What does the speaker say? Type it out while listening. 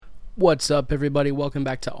What's up, everybody? Welcome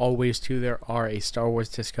back to Always Two There Are, a Star Wars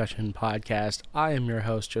discussion podcast. I am your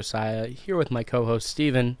host, Josiah, here with my co-host,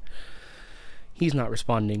 Stephen. He's not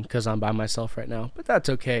responding because I'm by myself right now, but that's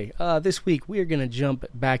okay. This week, we are going to jump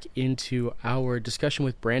back into our discussion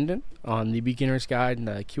with Brandon on the Beginner's Guide and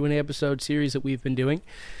the Q&A episode series that we've been doing.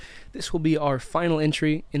 This will be our final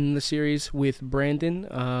entry in the series with Brandon.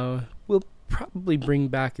 We'll probably bring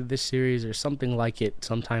back this series or something like it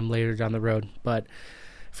sometime later down the road, but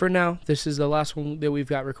for now, this is the last one that we've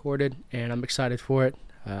got recorded, and I'm excited for it.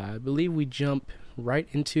 I believe we jump right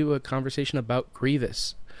into a conversation about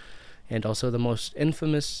Grievous, and also the most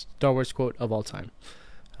infamous Star Wars quote of all time.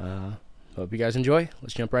 Hope you guys enjoy.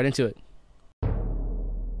 Let's jump right into it.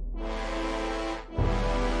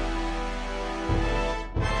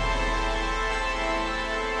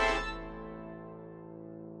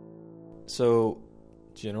 So,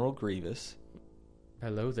 General Grievous.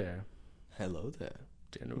 Hello there. Hello there.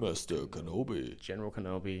 Mr. Kenobi. General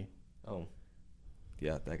Kenobi. Oh,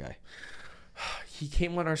 yeah, that guy. He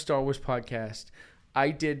came on our Star Wars podcast.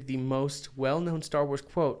 I did the most well-known Star Wars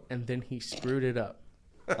quote, and then he screwed it up.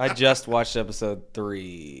 I just watched episode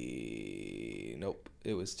 3. Nope,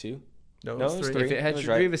 it was 2. No, it was 3. If it had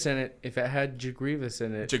Grievous in it,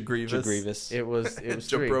 Grievous. It was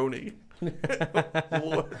 3. Jabroni.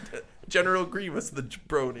 General Grievous, the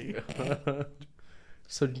jabroni.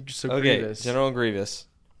 So okay, Grievous. General Grievous.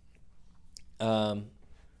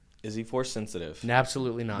 Is he force sensitive?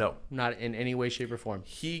 Absolutely not. No. Not in any way, shape, or form.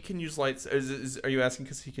 He can use lightsabers. Are you asking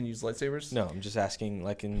because he can use lightsabers? No, I'm just asking,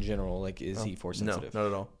 like, in general, like, is he force sensitive? No, not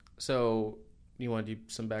at all. So, you want to do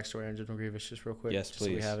some backstory on General Grievous just real quick? Yes, just please.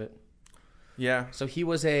 So we have it. Yeah. So he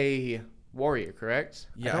was a warrior, correct?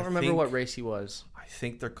 Yeah, I don't remember what race he was. I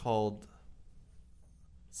think they're called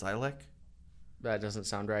Xylek. That doesn't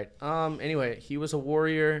sound right. Anyway, he was a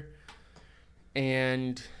warrior,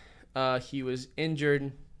 and he was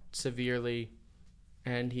injured severely,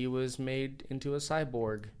 and he was made into a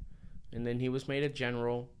cyborg, and then he was made a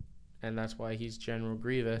general, and that's why he's General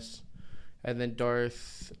Grievous. And then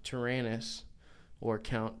Darth Tyrannus, or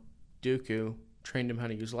Count Dooku, trained him how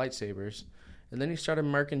to use lightsabers, and then he started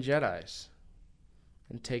marking Jedis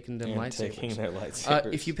and taking them lightsabers. Taking their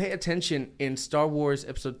lightsabers. If you pay attention in Star Wars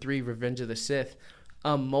Episode 3, Revenge of the Sith,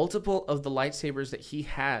 multiple of the lightsabers that he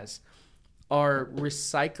has are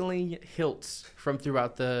recycling hilts from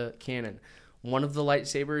throughout the canon. One of the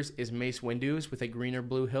lightsabers is Mace Windu's with a green or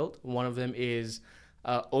blue hilt. One of them is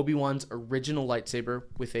Obi-Wan's original lightsaber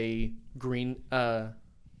with a green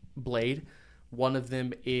blade. One of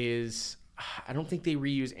them is... I don't think they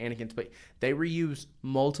reuse Anakin's, but they reuse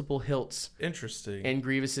multiple hilts. Interesting. In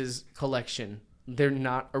Grievous's collection. They're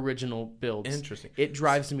not original builds. Interesting. It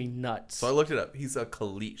drives me nuts. So I looked it up. He's a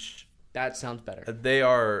Kalish. That sounds better. They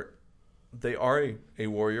are a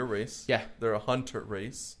warrior race. Yeah. They're a hunter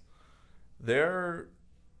race. They're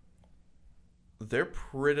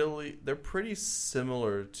pretty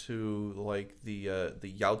similar to like the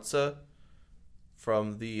Yautja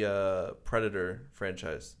from the Predator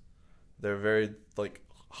franchise. They're very, like,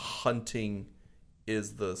 hunting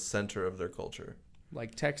is the center of their culture.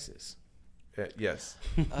 Like Texas. Yes.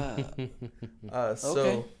 Okay.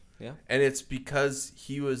 Yeah. And it's because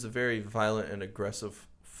he was a very violent and aggressive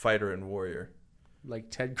fighter and warrior.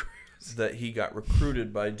 Like Ted Cruz. That he got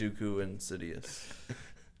recruited by Dooku and Sidious.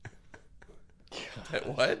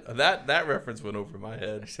 What? That reference went over my I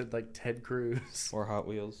head. said like Ted Cruz. Or Hot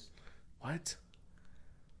Wheels. What?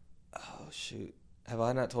 Oh, shoot. Have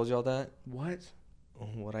I not told you all that? What?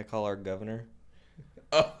 What I call our governor?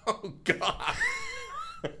 Oh, God.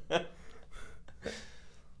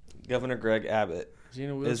 Governor Greg Abbott Is he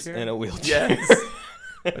in a is wheelchair? in a wheelchair. Yes.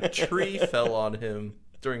 A tree fell on him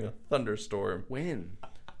during a thunderstorm When?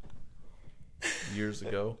 years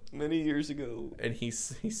ago. Many years ago. And he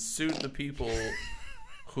sued the people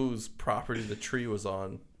whose property the tree was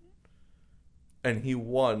on. And he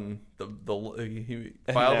won. He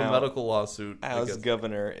filed a medical lawsuit. As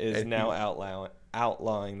governor is now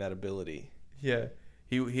outlawing that ability. Yeah.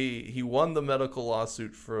 He won the medical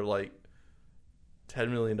lawsuit for like $10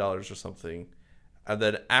 million or something. And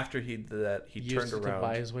then after he did that, he turned around. To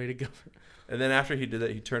buy his way to governor. And then after he did that,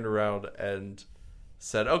 he turned around and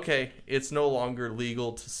said, okay, it's no longer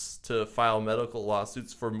legal to file medical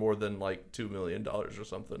lawsuits for more than like $2 million or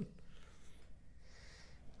something.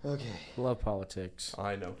 Okay. Love politics.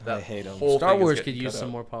 I know. I hate them. Star Wars could use some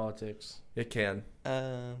more politics. It can.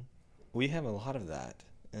 We have a lot of that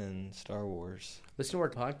in Star Wars. Listen to our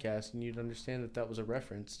podcast and you'd understand that was a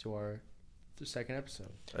reference to our second episode.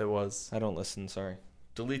 It was. I don't listen, sorry.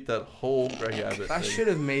 delete that whole Greg Abbott I thing. should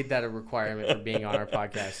have made that a requirement for being on our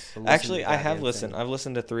podcast. Actually, I have listened. I've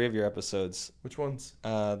listened to 3 of your episodes. Which ones?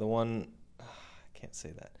 The one... I can't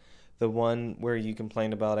say that. The one where you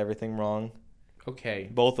complained about everything wrong. Okay.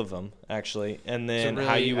 Both of them, actually. And then So really,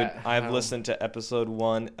 how you would... I've how- listened to episode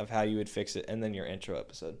 1 of how you would fix it, and then your intro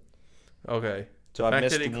episode. Okay. So The I fact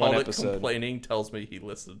missed that he one called it episode. complaining tells me he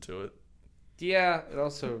listened to it. Yeah, it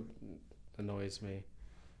also annoys me.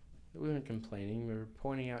 We weren't complaining. We were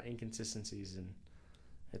pointing out inconsistencies and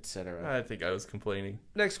etc. I think I was complaining.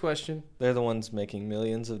 Next question. They're the ones making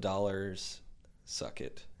millions of dollars. Suck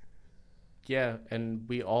it. Yeah, and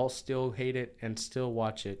we all still hate it and still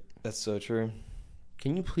watch it. That's so true.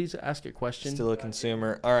 Can you please ask a question? Still a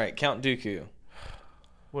consumer. All right, Count Dooku.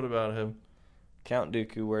 What about him? Count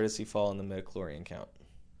Dooku, where does he fall in the midichlorian count?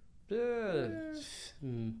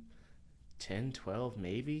 10, 12,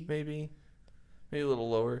 maybe? Maybe a little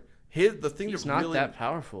lower. The thing He's that not really, that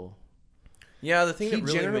powerful. Yeah, the thing He that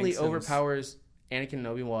really generally makes him, overpowers Anakin and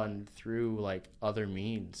Obi-Wan through, like, other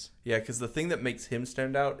means. Yeah, because the thing that makes him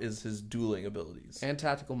stand out is his dueling abilities, And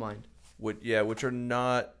tactical mind. which are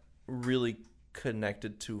not really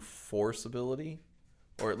connected to Force ability,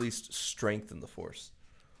 or at least strength in the Force.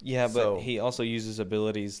 Yeah, but So- he also uses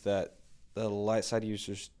abilities that the light side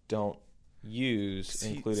users don't use,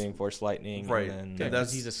 See, including Force Lightning. Right, And Yeah, then,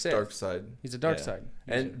 that's he's a Sith. dark side. He's a dark Yeah. side.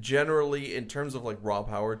 And generally, in terms of like raw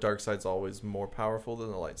power, dark side's always more powerful than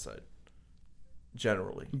the light side.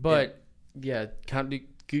 Generally, But, yeah, Count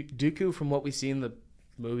Dooku, from what we see in the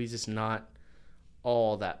movies, is not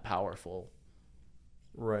all that powerful.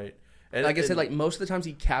 right. And Like I said, like, most of the times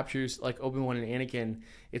he captures, like, Obi-Wan and Anakin,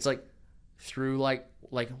 it's, like, through, like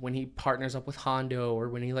when he partners up with Hondo, or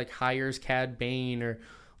when he, like, hires Cad Bane, or,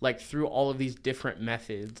 like, through all of these different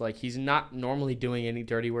methods. Like, he's not normally doing any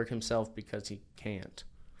dirty work himself because he can't.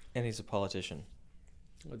 and he's a politician.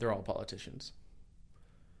 They're all politicians.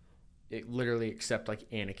 It literally, except, like,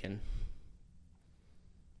 Anakin.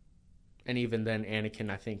 And even then, Anakin,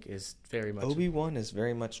 I think, is very much... Obi-Wan is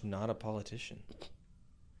very much not a politician.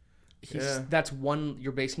 Yeah. That's one...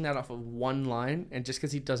 You're basing that off of one line, and just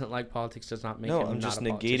because he doesn't like politics does not make No, him I'm not just a negating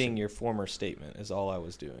politician. your former statement is all I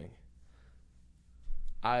was doing.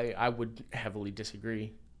 I would heavily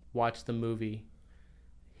disagree. Watch the movie.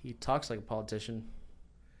 He talks like a politician.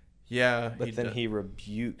 yeah, But then does. he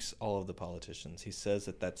rebukes all of the politicians. He says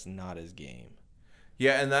that that's not his game.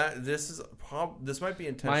 Yeah, and this might be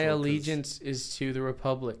intentional. My 'cause- allegiance is to the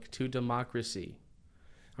republic, to democracy.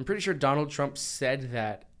 I'm pretty sure Donald Trump said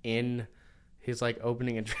that in his, like,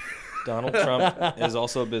 opening address. Donald Trump is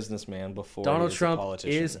also a businessman before Donald he is Trump a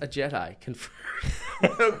politician. is a Jedi. Confirmed.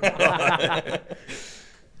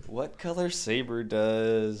 What color saber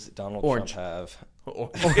does Donald Orange. Trump have?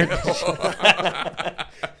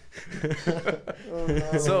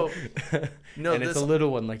 So, no, And it's a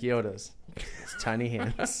little one like Yoda's. It's tiny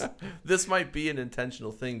hands. this might be an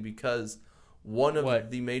intentional thing because one of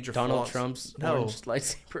What? the major Donald flaws, Trump's no, orange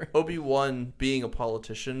lightsaber. Obi-Wan being a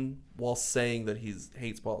politician while saying that he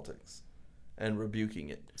hates politics and rebuking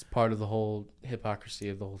it. It's part of the whole hypocrisy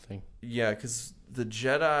of the whole thing. Yeah, because the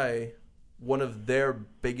Jedi, one of their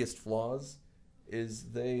biggest flaws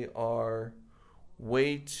is they're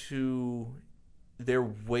way too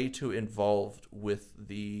involved with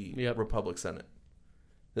the Yep. Republic Senate.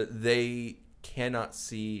 That they cannot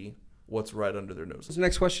see what's right under their What's noses. the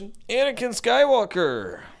next question? Anakin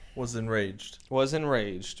Skywalker Was enraged. was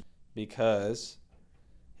enraged because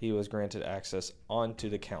he was granted access onto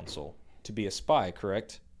the council to be a spy,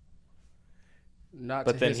 correct? Not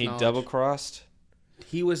But to then his he knowledge. double-crossed.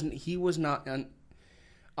 He was not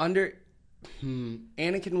under.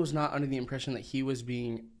 Anakin was not under the impression that he was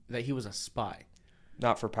a spy.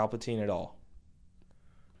 Not for Palpatine at all.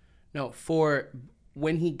 No, for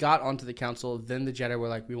when he got onto the council, then the Jedi were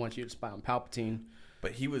like, "We want you to spy on Palpatine."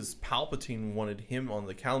 But Palpatine wanted him on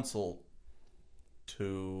the council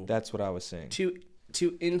to... That's what I was saying.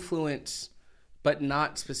 to influence, but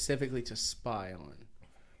not specifically to spy on.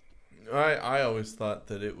 I always thought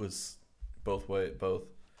that it was both.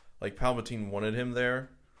 Like, Palpatine wanted him there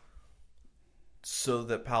so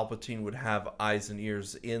that Palpatine would have eyes and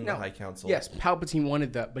ears in the High Council. Yes, Palpatine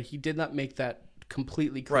wanted that, but he did not make that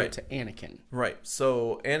completely clear Right. to Anakin. Right.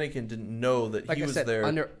 So Anakin didn't know that Like he I was said, there.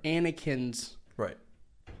 under Anakin's Right.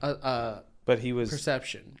 But he was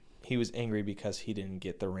perception, angry because he didn't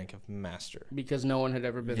get the rank of master. because no one had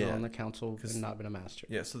ever been Yeah. on the council and not been a master.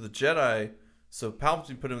 Yeah, so the Jedi... So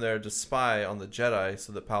Palpatine put him there to spy on the Jedi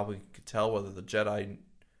so that Palpatine could tell whether the Jedi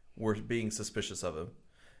were being suspicious of him.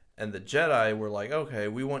 And the Jedi were like, okay,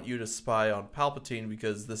 we want you to spy on Palpatine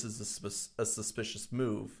because this is a suspicious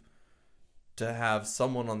move to have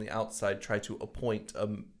someone on the outside try to appoint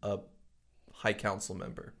a High Council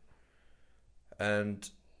member. And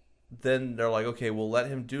then they're like, okay, we'll let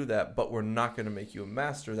him do that, but we're not going to make you a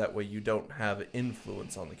master. That way you don't have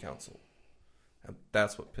influence on the council. And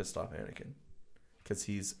that's what pissed off Anakin. Because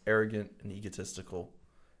he's arrogant and egotistical.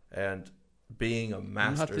 And being a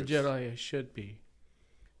master... Not the Jedi I should be.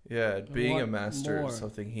 Yeah, being a master more. is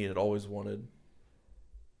something he had always wanted.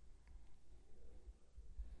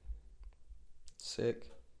 Sick.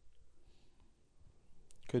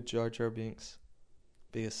 Could Jar Jar Binks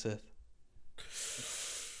be a Sith?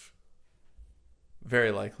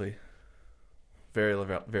 Very likely.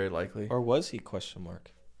 Very likely. Or was he, question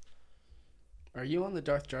mark? Are you on the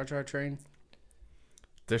Darth Jar Jar train?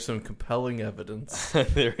 There's some compelling evidence,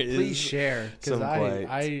 There is. Please share, because some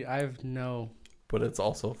I have no... but it's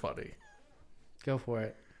also funny. Go for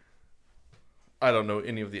it. I don't know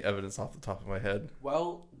any of the evidence off the top of my head.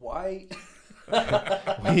 Well, why...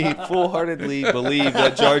 We full-heartedly believe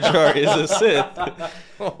that Jar Jar is a Sith.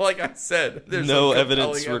 Well, like I said, there's No some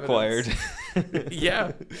evidence compelling required.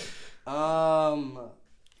 Yeah. I'm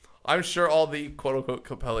sure all the quote-unquote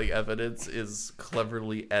compelling evidence is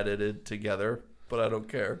cleverly edited together, but I don't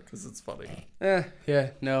care because it's funny.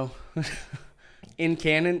 Yeah, no. In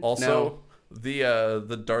canon, Also, no.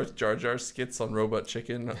 the Darth Jar Jar skits on Robot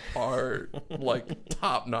Chicken are like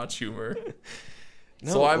top-notch humor.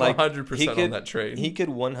 No, so I'm like, 100% on that train. He could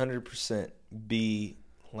 100% be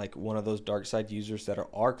like one of those dark side users that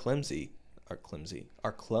are clumsy,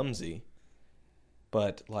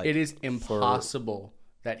 but like It is impossible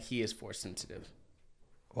that he is force sensitive.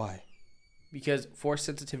 Why? Because force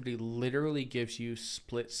sensitivity literally gives you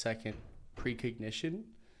split-second precognition,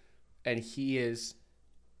 and he has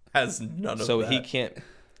none of that. So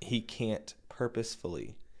he can't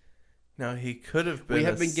purposefully. Now he could have been. We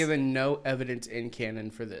have been given no evidence in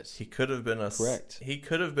canon for this. He could have been Correct. He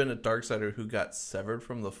could have been a Darksider who got severed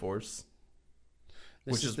from the Force.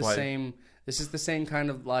 This is the same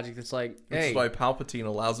kind of logic that's like, Which hey, is why Palpatine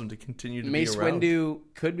allows him to continue to Mace be around. Windu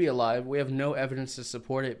could be alive. We have no evidence to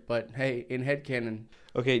support it, but hey, in headcanon.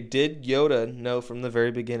 Okay, did Yoda know from the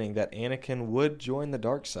very beginning that Anakin would join the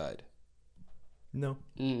dark side? No.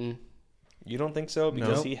 Mm-mm. You don't think so?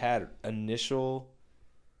 Because No. he had initial...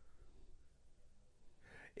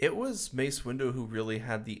 It was Mace Windu who really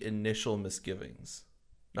had the initial misgivings,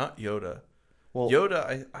 not Yoda. Well,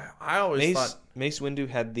 Yoda, I always thought Mace Windu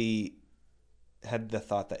had the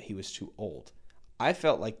thought that he was too old. I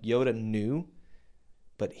felt like Yoda knew,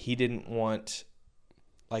 but he didn't want...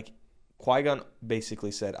 Like, Qui-Gon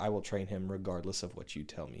basically said, I will train him regardless of what you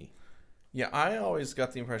tell me. Yeah, I always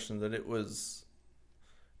got the impression that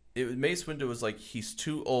Mace Windu was like, he's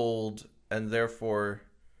too old, and therefore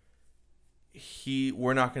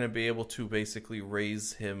we're not going to be able to basically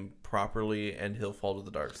raise him properly, and he'll fall to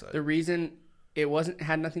the dark side. The reason it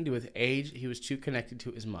had nothing to do with age. He was too connected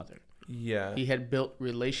to his mother. Yeah. He had built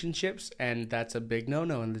relationships, and that's a big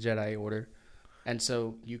no-no in the Jedi Order. And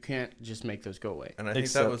so you can't just make those go away. And I think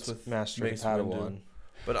Except that was with Master Mace Padawan. Windu.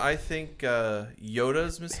 But I think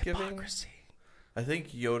Yoda's misgiving. Hypocrisy. I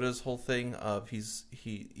think Yoda's whole thing of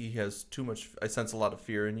he has too much. I sense a lot of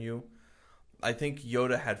fear in you. I think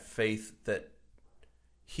Yoda had faith that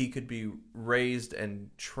he could be raised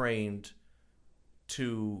and trained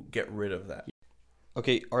to get rid of that.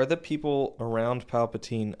 Okay, are the people around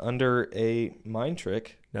Palpatine under a mind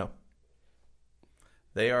trick? No.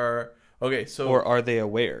 They are okay. So Or are they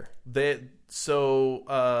aware? Maz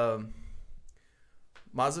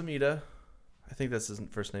Amida, I think that's his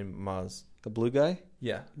first name, Maz. The blue guy?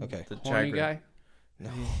 Yeah. Okay. The Horny Chagrin. guy?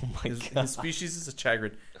 No, oh my His God. species is a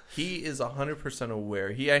Chagrin. He is 100%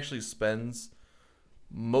 aware. He actually spends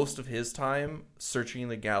most of his time searching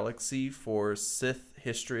the galaxy for Sith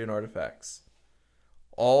history and artifacts.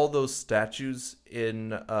 All those statues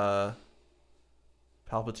in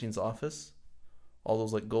Palpatine's office, all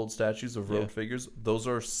those like gold statues of robed figures, those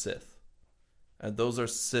are Sith. And those are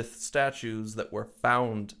Sith statues that were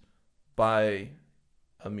found by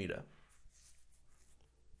Amida.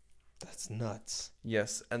 That's nuts.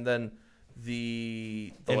 Yes, and then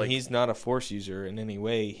the And like, he's not a Force user in any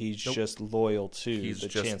way. He's Nope. just loyal to the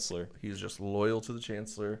just- Chancellor. He's just loyal to the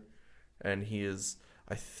Chancellor, and he is.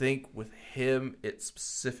 I think with him, it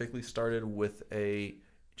specifically started with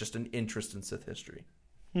just an interest in Sith history.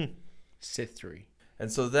 Sith 3.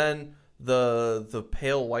 And so then the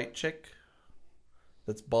pale white chick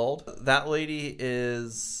that's bald, that lady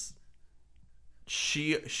is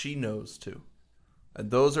she knows too. And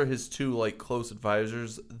those are his two like close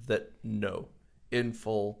advisors that know in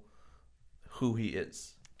full who he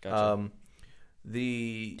is. Gotcha. Do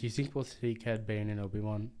you think we'll see Cad Bane and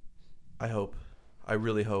Obi-Wan? I hope. I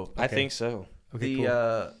really hope. I think so. Okay,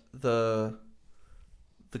 the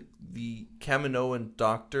Kaminoan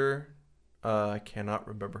doctor, I cannot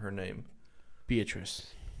remember her name. Beatrice.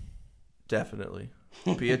 Definitely.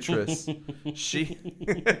 Beatrice. she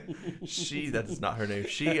that is not her name.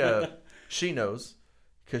 She knows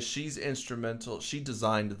because she's instrumental. She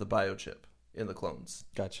designed the biochip in the clones.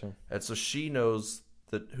 Gotcha. And so she knows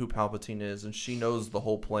who Palpatine is, and she knows the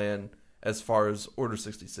whole plan as far as Order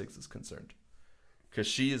 66 is concerned. Because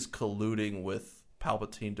she is colluding with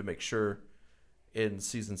Palpatine to make sure in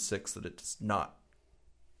Season 6 that it does not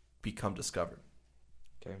become discovered.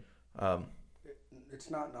 Okay. It's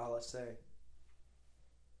not Nala Se.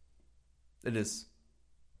 It is.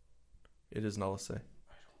 It is Nala Se.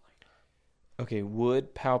 Okay,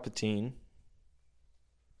 would Palpatine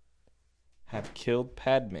have killed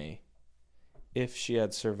Padme if she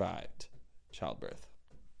had survived childbirth?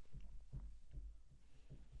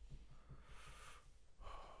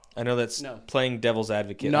 I know that's playing devil's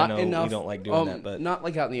advocate. Not I know enough, we don't like doing that, but not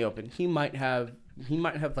like out in the open. He might have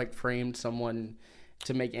like framed someone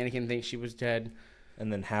to make Anakin think she was dead,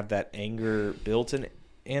 and then have that anger built in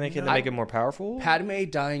Anakin to make him more powerful. Padme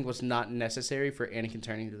dying was not necessary for Anakin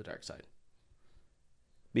turning to the dark side.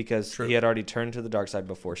 Because he had already turned to the dark side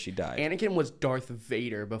before she died. Anakin was Darth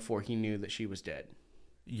Vader before he knew that she was dead.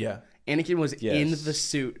 Yeah. Anakin was in the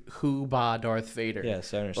suit Who-Ba Darth Vader.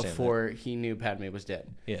 Yes, I understand before he knew Padme was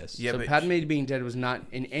dead. Yes. Yeah, so Padme being dead was not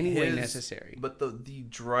in any way necessary. But the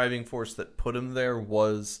driving force that put him there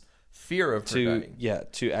was fear of her dying. Yeah,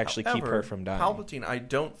 to actually keep her from dying. Palpatine, I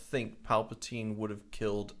don't think Palpatine would have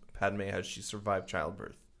killed Padme had she survived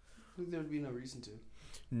childbirth. There would be no reason to.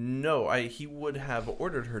 No, he would have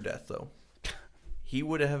ordered her death, though. He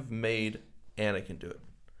would have made Anakin do it.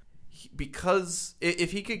 Because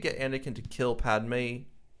if he could get Anakin to kill Padme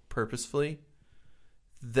purposefully,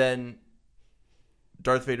 then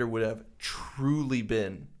Darth Vader would have truly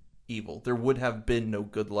been evil. There would have been no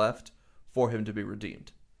good left for him to be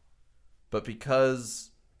redeemed. But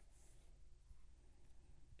because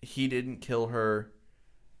he didn't kill her,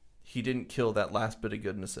 he didn't kill that last bit of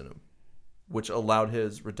goodness in him, which allowed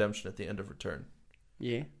his redemption at the end of Return.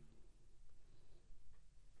 Yeah.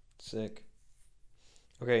 Sick.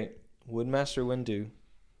 Okay, would Master Windu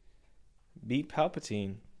beat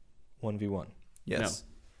Palpatine 1v1? Yes.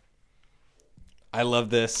 No. I love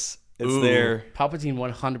this. It's there. Palpatine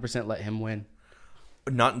 100% let him win.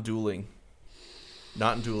 Not in dueling.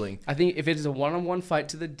 Not in dueling. I think if it is a one-on-one fight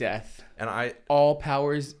to the death, and all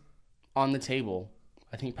powers on the table,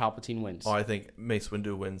 I think Palpatine wins. I think Mace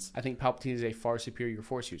Windu wins. I think Palpatine is a far superior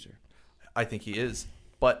Force user. I think he is.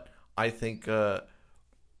 But I think I'm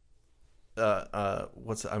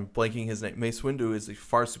blanking his name. Mace Windu is a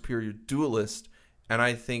far superior duelist, and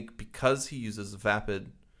I think because he uses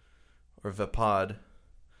Vapid or Vapod,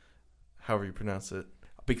 however you pronounce it,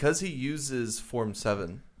 because he uses Form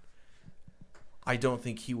 7, I don't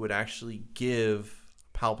think he would actually give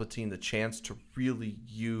Palpatine the chance to really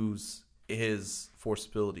use his Force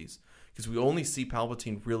abilities. Because we only see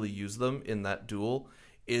Palpatine really use them in that duel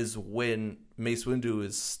is when Mace Windu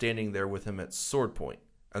is standing there with him at sword point.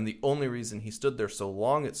 And the only reason he stood there so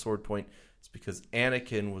long at sword point is because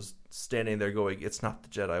Anakin was standing there going, it's not the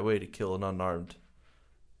Jedi way to kill an unarmed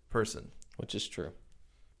person. Which is true.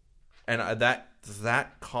 And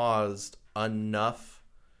that caused enough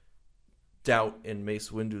doubt in Mace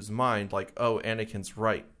Windu's mind, like, oh, Anakin's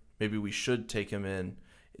right. Maybe we should take him in,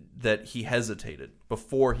 that he hesitated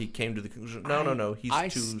before he came to the conclusion, no,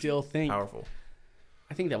 he's too powerful.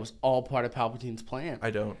 I think that was all part of Palpatine's plan. I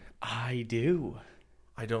don't. I do.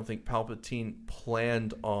 I don't think Palpatine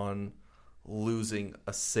planned on losing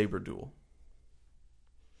a saber duel.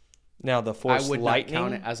 Now, the Force I would lightning, not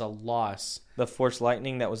count it as a loss. The Force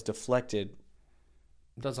lightning that was deflected.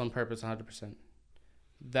 Does on purpose 100%.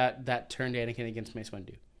 That turned Anakin against Mace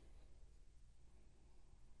Windu.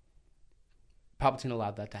 Palpatine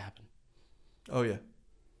allowed that to happen. Oh, yeah.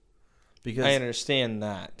 Because I understand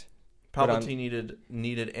that. Palpatine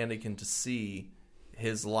needed Anakin to see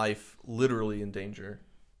his life literally in danger.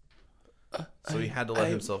 So he had to let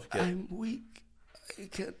himself get... I'm weak. I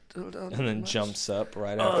can't hold on. And then jumps up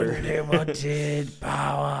right after. Unlimited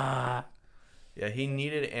power. Yeah, he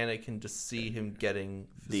needed Anakin to see him getting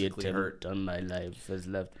physically hurt. The attempt on my life has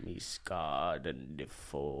left me scarred and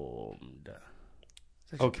deformed.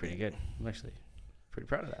 It's actually pretty good. I'm actually pretty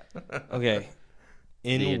proud of that. Okay.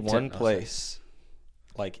 In one place,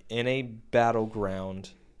 like in a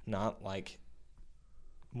battleground, not like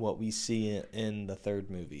what we see in the third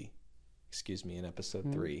movie, in episode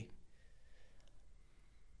 3,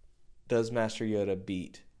 does Master Yoda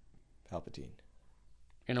beat Palpatine?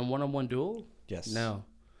 In a one-on-one duel? Yes. No.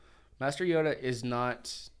 Master Yoda is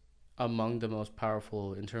not among the most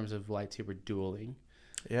powerful in terms of lightsaber dueling.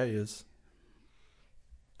 Yeah, he is.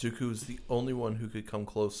 Dooku is the only one who could come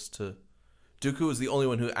close to... Dooku is the only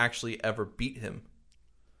one who actually ever beat him.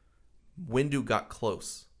 Windu got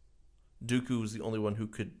close. Dooku was the only one who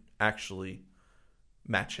could actually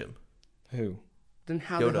match him. Who? Then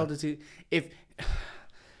how Yoda. the hell does he...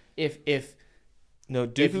 No,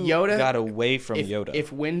 Dooku If Yoda got away from Yoda.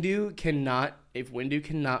 If Windu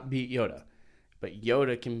cannot beat Yoda, but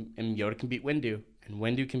Yoda can beat Windu, and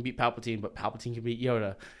Windu can beat Palpatine, but Palpatine can beat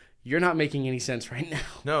Yoda, you're not making any sense right now.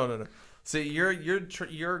 No. See,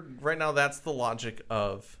 you're right now. That's the logic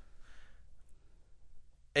of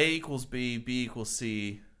A equals B, B equals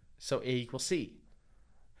C. So A equals C.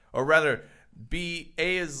 Or rather, A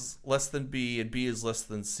is less than B and B is less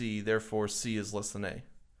than C. Therefore, C is less than A.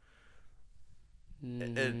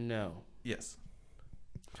 No. Yes.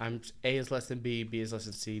 A is less than B, B is less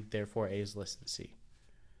than C, therefore A is less than C.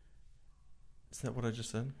 Isn't that what I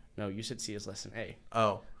just said? No, you said C is less than A.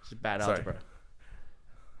 Oh. It's bad Sorry. algebra.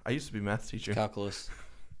 I used to be a math teacher. Calculus.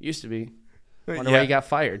 Used to be. Wonder why you got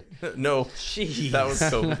fired. No. Jeez. That was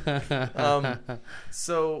COVID.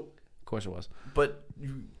 So... Of course it was. But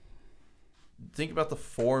you think about the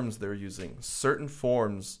forms they're using. Certain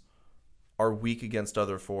forms are weak against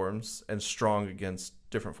other forms and strong against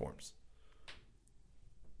different forms.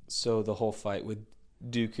 So the whole fight with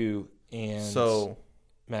Dooku and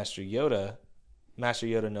Master Yoda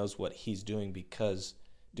knows what he's doing because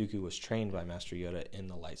Dooku was trained by Master Yoda in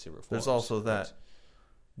the lightsaber forms. There's also that.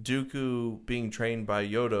 Dooku being trained by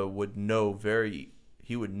Yoda would know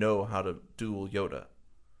how to duel Yoda.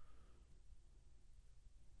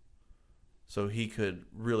 So he could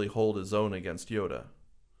really hold his own against Yoda.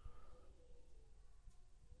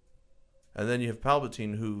 And then you have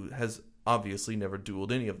Palpatine, who has obviously never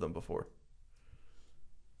dueled any of them before.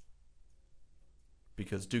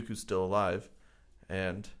 Because Dooku's still alive,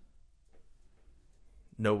 and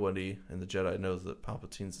nobody in the Jedi knows that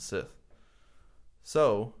Palpatine's a Sith.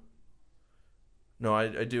 So, no, I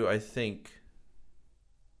do. I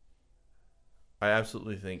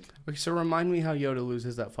absolutely think. Okay, so remind me how Yoda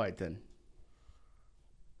loses that fight then.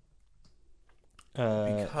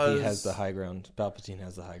 Because he has the high ground. Palpatine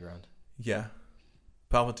has the high ground. Yeah.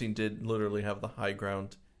 Palpatine did literally have the high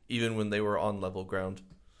ground, even when they were on level ground.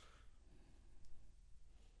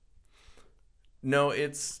 No, I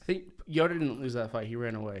think Yoda didn't lose that fight. He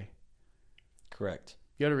ran away. Correct.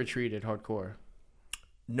 Yoda retreated hardcore.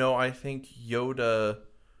 No, I think Yoda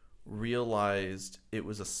realized it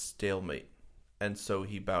was a stalemate, and so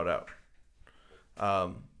he bowed out.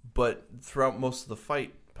 But throughout most of the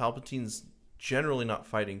fight, Palpatine's generally not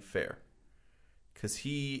fighting fair. Because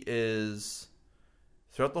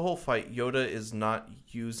throughout the whole fight, Yoda is not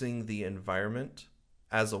using the environment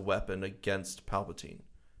as a weapon against Palpatine.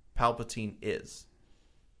 Palpatine is.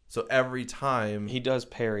 So every time... He does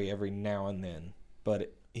parry every now and then,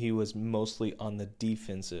 but he was mostly on the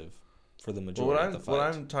defensive for the majority of the fight. What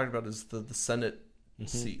I'm talking about is the Senate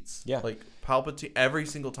seats. Yeah. Like, Palpatine, every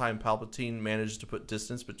single time Palpatine manages to put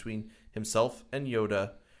distance between himself and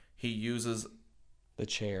Yoda, he uses the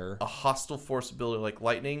chair, a hostile force ability like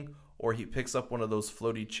lightning, or he picks up one of those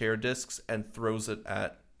floaty chair discs and throws it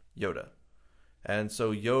at Yoda. And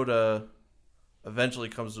so Yoda eventually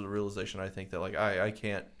comes to the realization, I think, that like I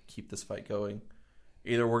can't keep this fight going.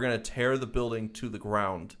 Either we're going to tear the building to the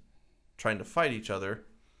ground trying to fight each other,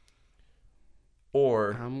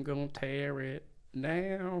 or I'm going to tear it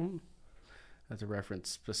down. That's a reference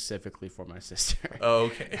specifically for my sister. Oh,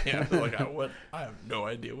 okay. Yeah, like I have no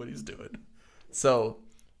idea what he's doing. So,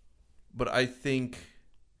 but I think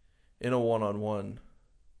in a one-on-one,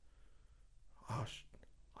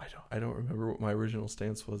 I don't remember what my original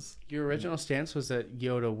stance was. Your original stance was that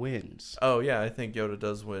Yoda wins. Oh yeah, I think Yoda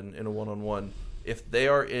does win in a one-on-one if they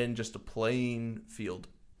are in just a plain field.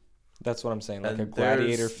 That's what I'm saying, like and a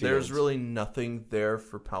gladiator field. There's really nothing there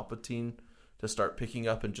for Palpatine to start picking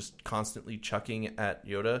up and just constantly chucking at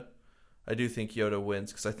Yoda. I do think Yoda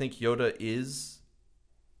wins because I think he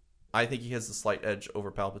has the slight edge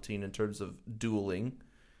over Palpatine in terms of dueling.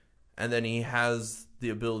 And then he has the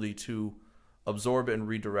ability to absorb and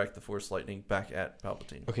redirect the Force Lightning back at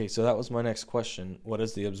Palpatine. Okay, so that was my next question. What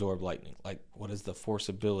is the absorb lightning? Like, what is the Force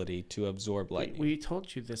ability to absorb lightning? We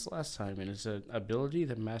told you this last time, and it's an ability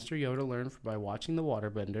that Master Yoda learned by watching the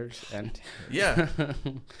Waterbenders. And yeah.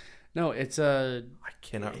 No, it's I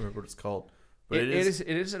cannot remember what it's called. But it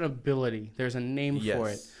is an ability. There's a name for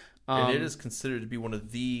it. And it is considered to be one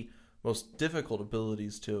of the most difficult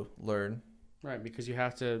abilities to learn. Right, because you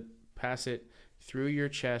have to pass it through your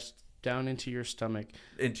chest, down into your stomach,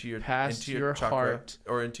 into your chakra, heart,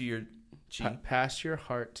 or into your chi. Past your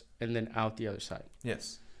heart, and then out the other side.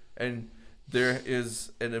 Yes. And there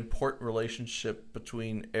is an important relationship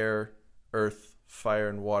between air, earth, fire,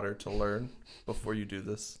 and water to learn before you do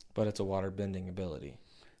this. But it's a water bending ability.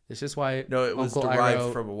 This is why No, it was Uncle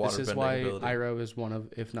derived from a water This is bending why ability. Iroh is one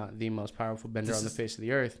of, if not the most powerful bender on the face of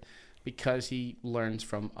the earth, because he learns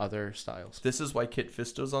from other styles. This is why Kit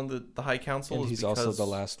Fisto's on the High Council. And he's also the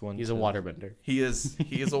last one. He's a waterbender. He is a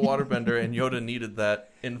waterbender, and Yoda needed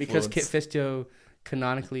that influence. Because Kit Fisto,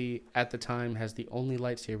 canonically, at the time, has the only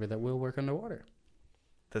lightsaber that will work underwater.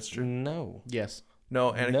 That's true. No. Yes.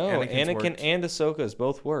 No, Anakin and Ahsoka's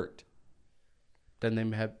both worked. Then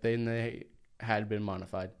they had been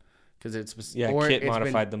modified. Because Kit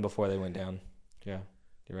modified them before they went down. Yeah,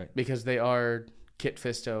 you're right. Because Kit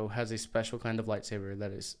Fisto has a special kind of lightsaber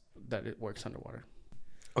that it works underwater.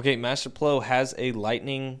 Okay, Master Plo has a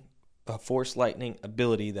Force lightning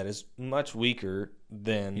ability that is much weaker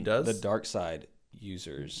than the dark side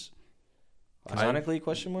users. Canonically,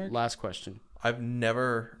 question mark? Last question. I've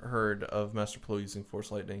never heard of Master Plo using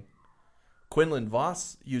Force lightning. Quinlan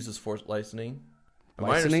Voss uses Force lightning.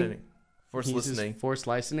 My understanding. Force listening. Force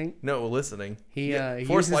licensing? No, listening. He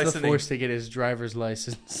uses the Force to get his driver's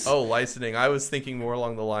license. Oh, licensing. I was thinking more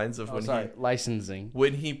along the lines of licensing.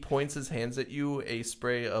 When he points his hands at you, a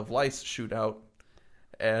spray of lice shoot out,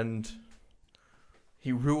 and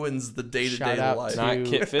he ruins the day-to-day life. Not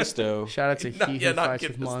Kit Fisto. Shout out to he who fights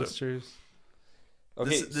with monsters.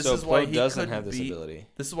 Okay, this so is why Plo doesn't have this ability.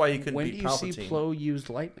 This is why he couldn't beat Palpatine. When do you see Plo use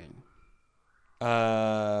lightning?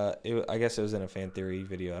 I guess it was in a fan theory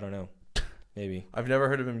video. I don't know. Maybe. I've never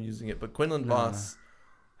heard of him using it, but Quinlan Voss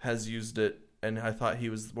has used it, and I thought he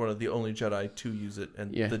was one of the only Jedi to use it,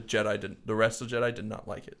 and the rest of the Jedi did not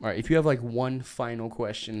like it. All right, if you have like one final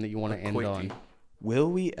question that you want to end on.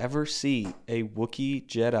 Will we ever see a Wookiee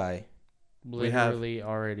Jedi? Literally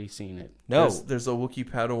already seen it. No. There's a Wookiee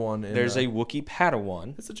Padawan. There's a Wookiee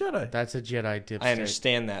Padawan. It's a Jedi. That's a Jedi dipstick. I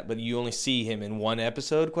understand that, but you only see him in one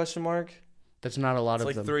episode, question mark? That's not a lot of them.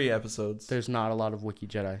 It's like 3 episodes. There's not a lot of Wookiee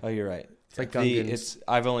Jedi. Oh, you're right. It's like Gungans.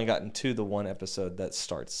 I've only gotten to the one episode that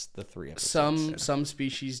starts the 3 episodes. Some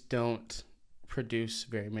species don't produce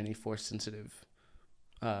very many Force-sensitive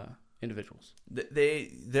individuals.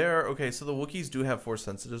 They're okay. So the Wookiees do have Force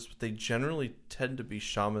sensitives, but they generally tend to be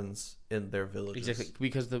shamans in their villages. Exactly,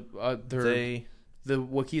 because the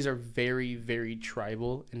Wookiees are very, very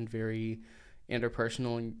tribal and very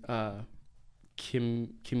interpersonal and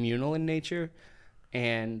communal in nature,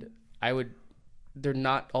 and they're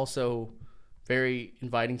not also very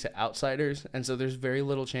inviting to outsiders, and so there's very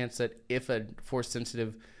little chance that if a Force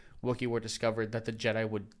sensitive Wookiee were discovered, that the Jedi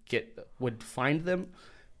would find them,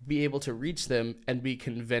 be able to reach them, and be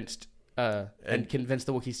convinced and convince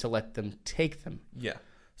the Wookiees to let them take them. Yeah.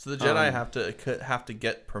 So the Jedi have to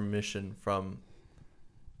get permission from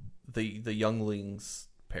the younglings'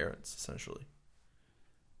 parents, essentially.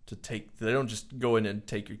 They don't just go in and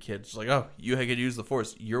take your kids. It's like, oh, you could use the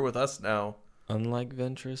Force. You're with us now. Unlike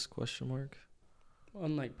Ventress, question mark?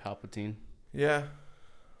 Unlike Palpatine. Yeah.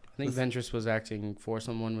 I think Ventress was acting for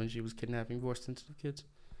someone when she was kidnapping Force-sensitive kids.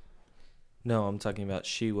 No, I'm talking about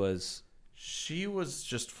she was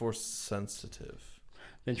just Force-sensitive.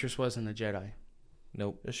 Ventress wasn't a Jedi.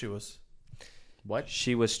 Nope. Yes, she was. What?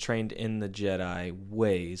 She was trained in the Jedi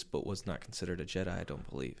ways, but was not considered a Jedi, I don't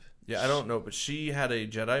believe. Yeah, I don't know, but she had a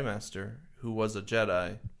Jedi Master who was a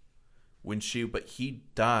Jedi but he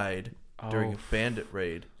died during a bandit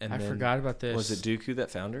raid. And I forgot about this. Was it Dooku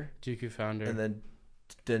that found her? Dooku found her. And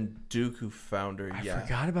then Dooku found her. I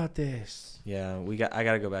forgot about this. Yeah, I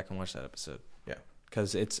got to go back and watch that episode. Yeah.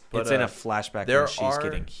 Cuz it's in a flashback when she's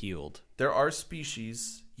getting healed. There are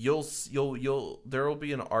species. There will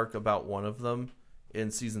be an arc about one of them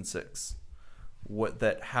in season 6.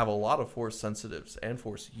 That have a lot of Force sensitives and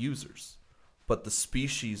Force users, but the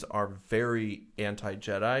species are very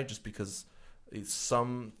anti-Jedi just because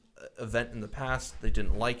some event in the past they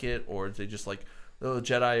didn't like it, or they just like, oh,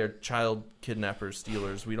 Jedi are child kidnappers,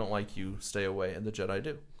 stealers. We don't like you. Stay away. And the Jedi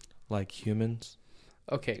do. Like humans?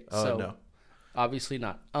 Okay, so no, obviously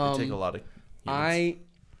not. They take a lot of humans. I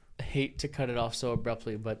hate to cut it off so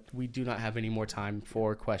abruptly, but we do not have any more time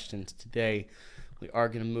for questions today. We are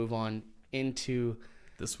going to move on into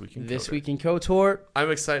This Week in KOTOR.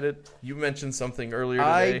 I'm excited. You mentioned something earlier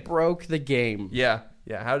today. I broke the game. Yeah.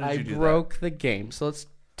 How did you do that? I broke the game. So let's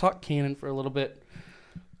talk canon for a little bit.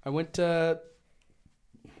 I went to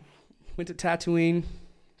Tatooine.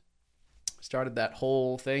 Started that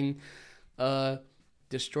whole thing.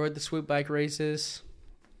 Destroyed the swoop bike races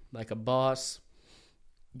like a boss.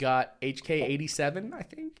 got HK87, I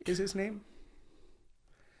think is his name.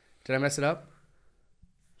 Did I mess it up?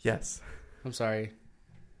 Yes. I'm sorry.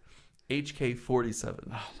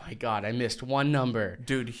 HK47. Oh my god, I missed one number.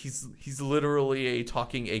 Dude, he's literally a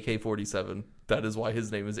talking AK-47. That is why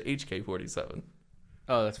his name is HK-47.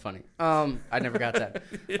 Oh, that's funny. I never got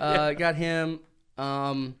that. Got him.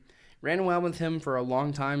 Ran around with him for a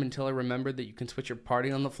long time until I remembered that you can switch your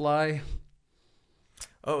party on the fly.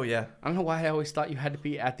 Oh, yeah. I don't know why I always thought you had to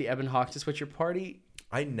be at the Ebon Hawk to switch your party.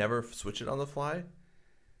 I never switch it on the fly.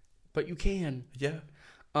 But you can. Yeah.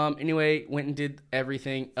 Anyway, went and did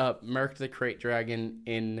everything. Merked the crate dragon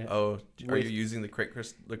in. Oh, are you using the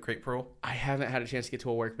crate pearl? I haven't had a chance to get to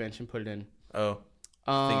a workbench and put it in. Oh,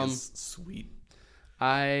 thing is sweet.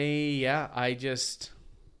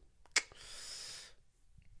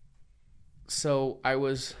 So I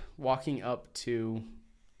was walking up to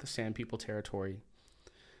the Sand People territory,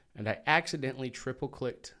 and I accidentally triple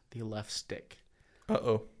clicked the left stick.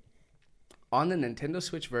 Uh-oh. On the Nintendo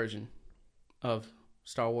Switch version of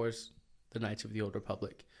Star Wars The Knights of the Old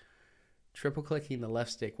Republic, triple clicking the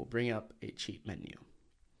left stick will bring up a cheat menu.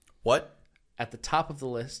 What? At the top of the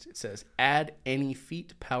list, it says add any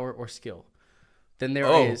feat, power, or skill. Then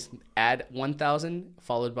there is add 1,000,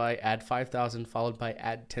 followed by add 5,000, followed by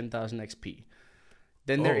add 10,000 XP.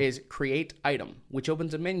 Then there is create item, which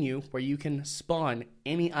opens a menu where you can spawn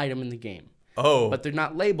any item in the game. Oh. But they're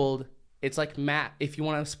not labeled. It's like if you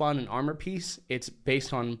want to spawn an armor piece, it's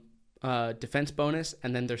based on defense bonus,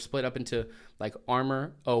 and then they're split up into like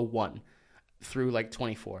armor 01 through like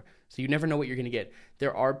 24. So you never know what you're going to get.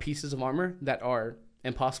 There are pieces of armor that are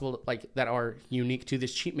impossible, like that are unique to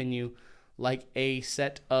this cheat menu, like a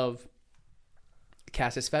set of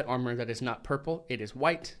Cassis Fett armor that is not purple, it is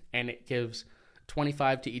white, and it gives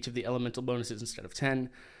 25 to each of the elemental bonuses instead of 10.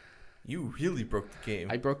 You really broke the game.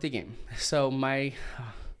 I broke the game. So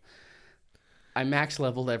I max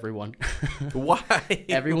leveled everyone. Why?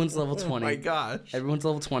 Everyone's level 20. Oh my gosh. Everyone's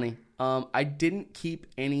level 20. I didn't keep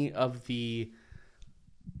any of the...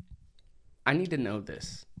 I need to know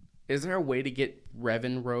this. Is there a way to get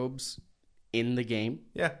Revan robes in the game?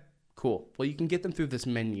 Yeah. Cool. Well, you can get them through this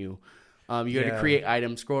menu. You go to create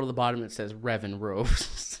items, scroll to the bottom, it says Revan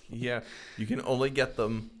robes. Yeah. You can only get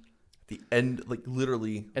them at the end, like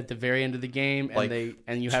literally at the very end of the game, like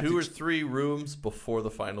and you have 2 or 3 rooms before the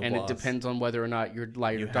final and boss. it depends on whether or not you're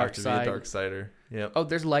light or dark have to side. be a dark sider. Yeah. Oh,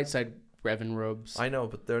 there's light side Revan robes. I know,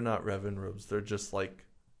 but they're not Revan robes. They're just like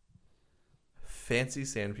fancy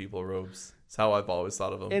Sand People robes. That's how I've always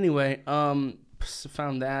thought of them. Anyway,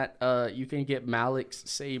 found that you can get Malik's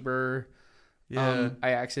saber. Yeah.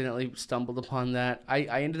 I accidentally stumbled upon that.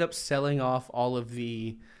 I ended up selling off all of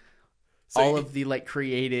the like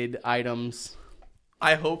created items.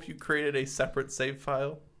 I hope you created a separate save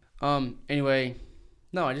file. Anyway,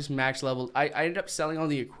 no, I just max leveled. I ended up selling all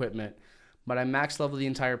the equipment, but I max leveled the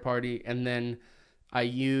entire party, and then I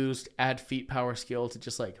used add feat, power, skill to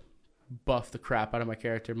just like buff the crap out of my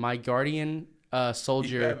character. My guardian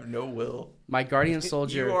soldier. You have no will. My guardian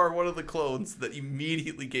soldier. You are one of the clones that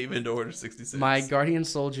immediately gave into Order 66. My guardian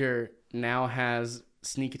soldier now has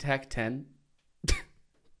sneak attack 10.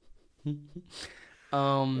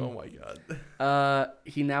 Oh my god.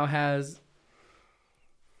 He now has.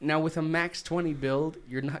 Now with a max 20 build,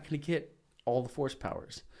 you're not going to get all the force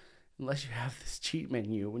powers unless you have this cheat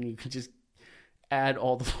menu when you can just add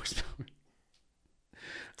all the force powers.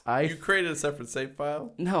 You created a separate save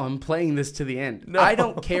file? No, I'm playing this to the end. No. I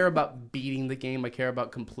don't care about beating the game. I care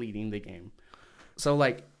about completing the game. So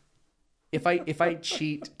like, if I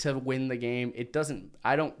cheat to win the game,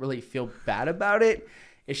 I don't really feel bad about it.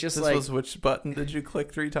 It's just this was which button did you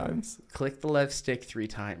click 3 times? Click the left stick 3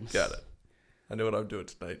 times. Got it. I know what I'm doing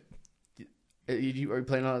tonight. Are you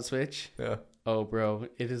playing on the Switch? Yeah. Oh, bro,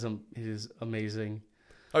 it is amazing.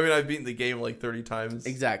 I mean, I've beaten the game like 30 times.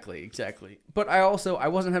 Exactly. But I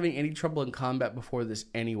wasn't having any trouble in combat before this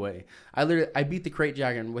anyway. I beat the Crate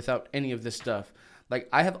Dragon without any of this stuff. Like,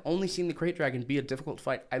 I have only seen the Crate Dragon be a difficult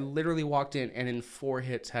fight. I literally walked in and in 4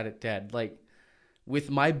 hits had it dead. Like, with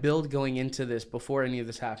my build going into this before any of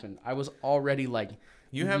this happened, I was already like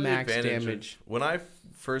you have max the advantage damage. When I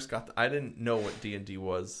first got I didn't know what D&D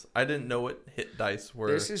was. I didn't know what hit dice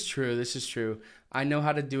were. This is true. I know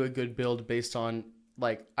how to do a good build based on,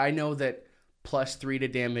 like, I know that +3 to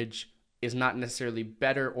damage is not necessarily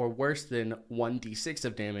better or worse than 1d6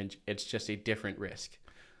 of damage. It's just a different risk.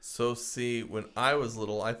 So see, when I was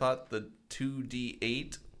little, I thought the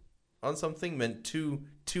 2d8 on something meant 2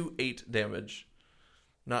 8 damage,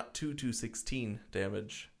 not 2 16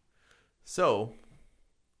 damage. So,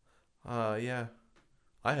 yeah,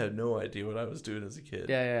 I had no idea what I was doing as a kid.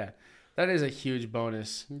 Yeah. That is a huge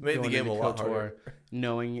bonus. Made the going game a into lot KOTOR, harder.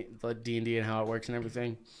 knowing the D&D and how it works and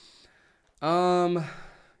everything.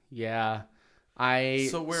 Yeah.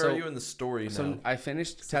 So where are you in the story now? I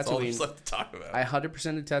finished That's all there's Tatooine. left to talk about. I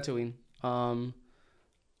 100%ed Tatooine.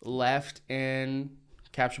 Left and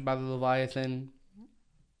captured by the Leviathan.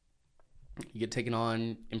 You get taken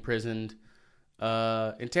on, imprisoned,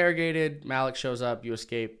 interrogated. Malik shows up. You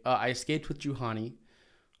escape. I escaped with Juhani.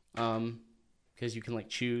 Because you can like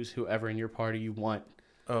choose whoever in your party you want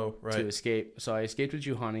Oh, right. to escape. So I escaped with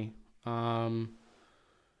Juhani.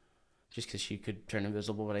 Just because she could turn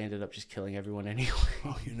invisible, but I ended up just killing everyone anyway.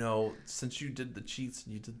 Oh, since you did the cheats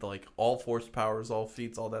and you did like all force powers, all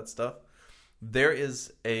feats, all that stuff, there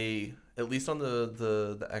is at least on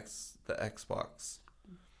the Xbox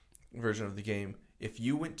version of the game, if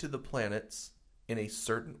you went to the planets in a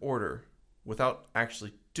certain order without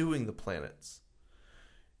actually doing the planets,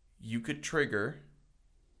 you could trigger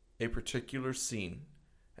a particular scene,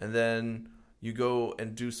 and then you go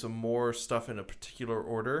and do some more stuff in a particular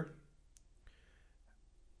order,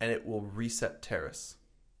 and it will reset Terrace.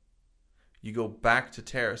 You go back to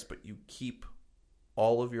Terrace, but you keep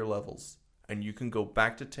all of your levels, and you can go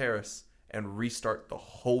back to Terrace and restart the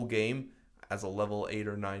whole game as a level 8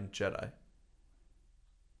 or 9 Jedi.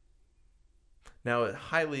 Now, it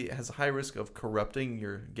has a high risk of corrupting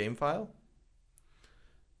your game file,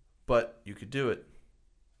 but you could do it.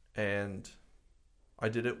 And I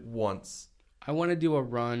did it once. I want to do a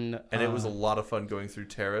run. And it was a lot of fun going through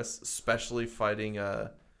Terrace, especially fighting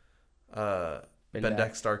Bendak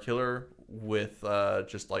Starkiller with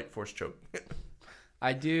just like Force Choke.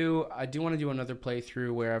 I do want to do another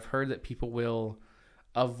playthrough where I've heard that people will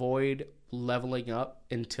avoid leveling up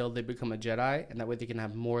until they become a Jedi, and that way they can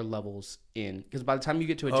have more levels in. Because by the time you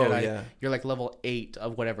get to a Jedi, you're like level 8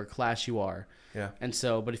 of whatever class you are. Yeah. And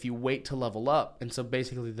so, but if you wait to level up, and so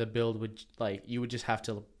basically the build would like you would just have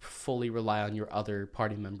to fully rely on your other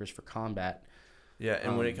party members for combat. Yeah,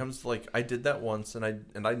 and when it comes to like, I did that once, and I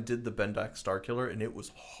did the Bendak Starkiller, and it was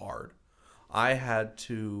hard. I had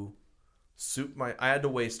to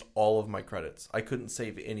waste all of my credits. I couldn't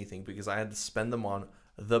save anything because I had to spend them on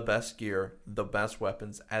the best gear, the best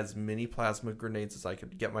weapons, as many plasma grenades as I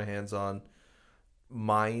could get my hands on,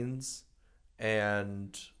 mines,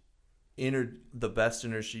 and the best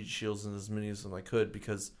energy shields, and as many as I could,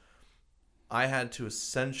 because I had to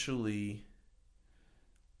essentially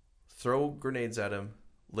throw grenades at him,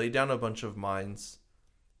 lay down a bunch of mines,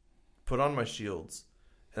 put on my shields,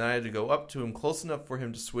 and I had to go up to him close enough for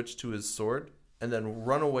him to switch to his sword, and then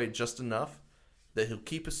run away just enough that he'll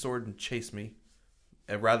keep his sword and chase me,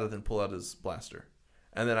 and rather than pull out his blaster.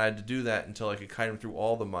 And then I had to do that until I could kite him through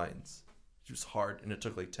all the mines. It was hard, and it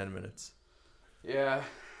took like 10 minutes. Yeah.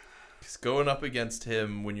 Just going up against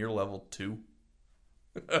him when you're level 2.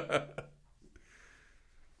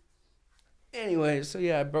 Anyway, so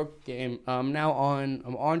yeah, I broke the game. I'm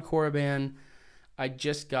on Korriban. I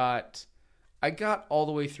got all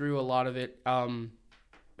the way through a lot of it.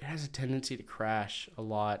 It has a tendency to crash a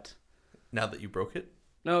lot. Now that you broke it?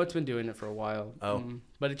 No, it's been doing it for a while. Oh.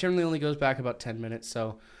 But it generally only goes back about 10 minutes.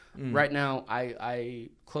 So right now, I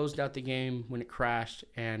closed out the game when it crashed,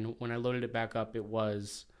 and when I loaded it back up, it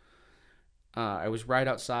was I was right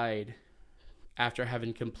outside after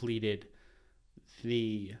having completed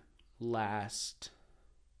the last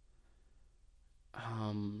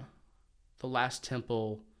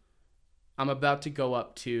temple. I'm about to go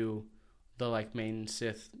up to the like main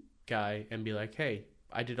Sith guy and be like, "Hey,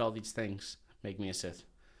 I did all these things. Make me a Sith."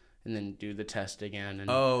 And then do the test again.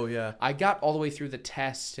 And oh, yeah. I got all the way through the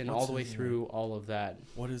test and all the way through all of that.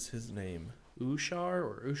 What is his name? Ushar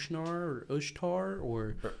or Ushnar or Ushtar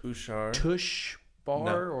or Ushar.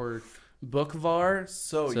 Tushbar or Bookvar.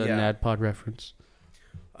 So, it's a NADPOD reference.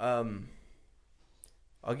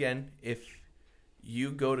 Again, if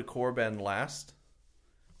you go to Korriban last,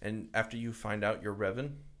 and after you find out you're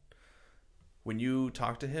Revan, when you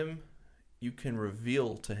talk to him, you can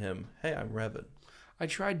reveal to him, "Hey, I'm Revan." I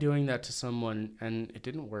tried doing that to someone, and it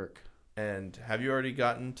didn't work. And have you already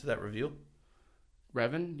gotten to that reveal?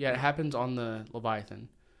 Revan? Yeah, it happens on the Leviathan.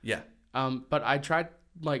 Yeah. But I tried,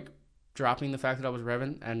 like, dropping the fact that I was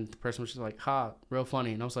Revan, and the person was just like, "Ha, real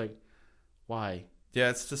funny." And I was like, why? Yeah,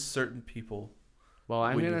 it's just certain people. Well,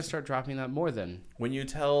 I'm going to start dropping that more then. When you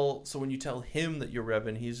tell him that you're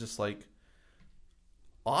Revan, he's just like,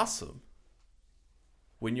 "Awesome.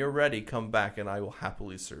 When you're ready, come back and I will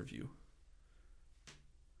happily serve you."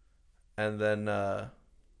 And then, then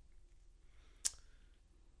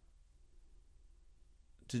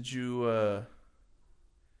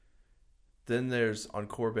there's on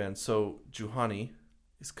Korriban, so Juhani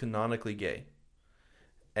is canonically gay.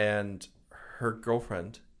 and her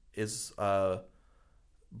girlfriend is Balara,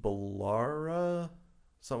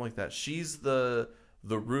 something like that. She's the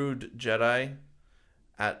rude Jedi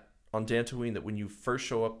on Dantooine that when you first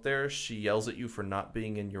show up there, she yells at you for not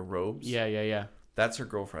being in your robes. Yeah. That's her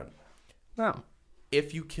girlfriend. Wow.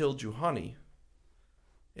 If you kill Juhani,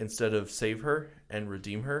 instead of save her and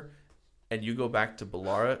redeem her, and you go back to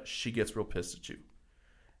Balara, she gets real pissed at you.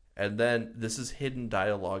 And then this is hidden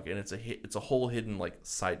dialogue, and it's a whole hidden like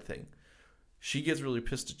side thing. She gets really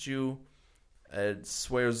pissed at you and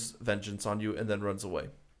swears vengeance on you, and then runs away.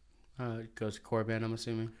 Goes to Korriban, I'm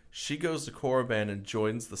assuming. She goes to Korriban and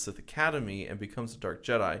joins the Sith Academy and becomes a Dark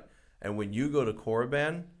Jedi. And when you go to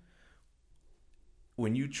Korriban,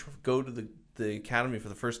 when you go to the Academy for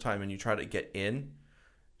the first time and you try to get in,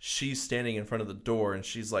 she's standing in front of the door and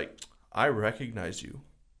she's like, I recognize you.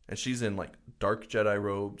 And she's in like dark Jedi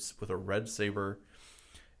robes with a red saber.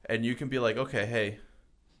 And you can be like, okay, hey,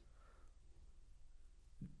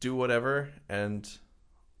 do whatever and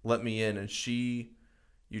let me in. And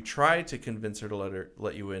you try to convince her to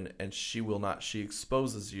let you in, and she will not. She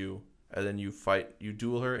exposes you, and then you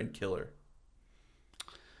duel her and kill her.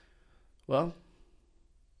 Well,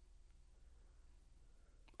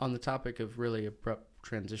 on the topic of really abrupt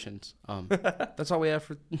transitions, that's all we have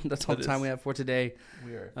for. That's all the time we have for today.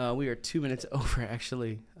 We are 2 minutes over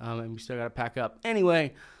actually, and we still got to pack up.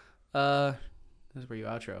 Anyway, this is where you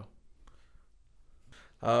outro.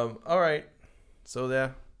 All right. So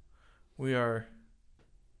yeah, we are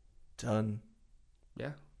done.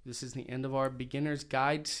 Yeah, this is the end of our beginner's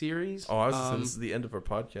guide series. Oh, I was saying this is the end of our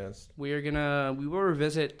podcast. We will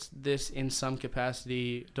revisit this in some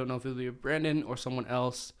capacity. Don't know if it'll be with Brandon or someone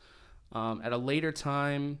else at a later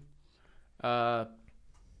time. This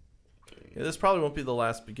probably won't be the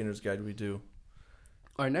last beginner's guide we do.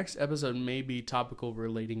 Our next episode may be topical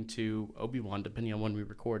relating to Obi-Wan, depending on when we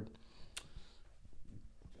record.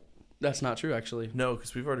 That's not true, actually. No,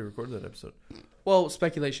 because we've already recorded that episode. Well,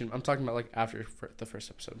 speculation. I'm talking about like after the first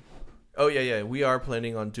episode. Oh yeah. We are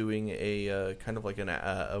planning on doing a kind of like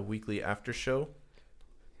a weekly after show,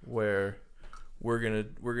 where we're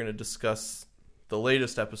gonna discuss the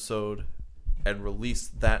latest episode and release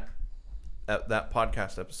that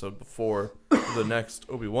podcast episode before the next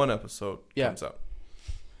Obi-Wan episode comes out.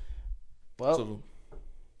 Well,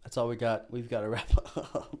 that's all we got. We've got to wrap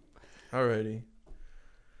up. Alrighty.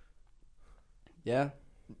 Yeah.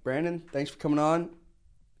 Brandon, thanks for coming on.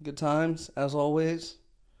 Good times, as always.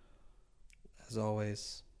 As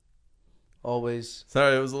always. Always.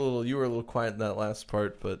 Sorry, you were a little quiet in that last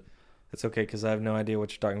part, but It's okay because I have no idea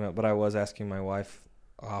what you're talking about, but I was asking my wife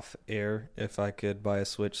off air if I could buy a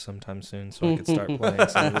Switch sometime soon so I could start playing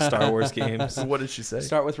some of the Star Wars games. what did she say?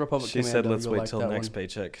 Start with Republic She Commando. said let's You'll wait like till that next one.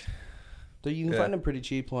 paycheck. So you can find them pretty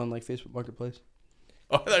cheap on like Facebook Marketplace.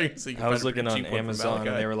 Oh, I thought you said you could I was find a looking on cheap one from Amazon Malachi.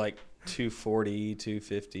 and they were like $240,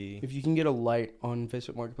 $250. If you can get a light on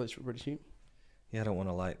Facebook Marketplace for pretty cheap, Yeah, I don't want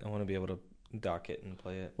a light. I want to be able to dock it and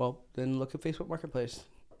play it. well, then look at Facebook Marketplace.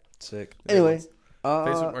 Sick. Anyway,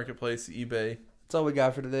 Facebook Marketplace, eBay. that's all we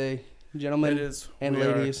got for today, gentlemen. It is. And We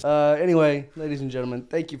ladies. Anyway, ladies and gentlemen,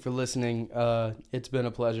 thank you for listening. It's been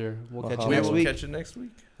a pleasure. We'll catch you We next will week. catch you next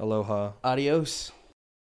week. Aloha. Adios.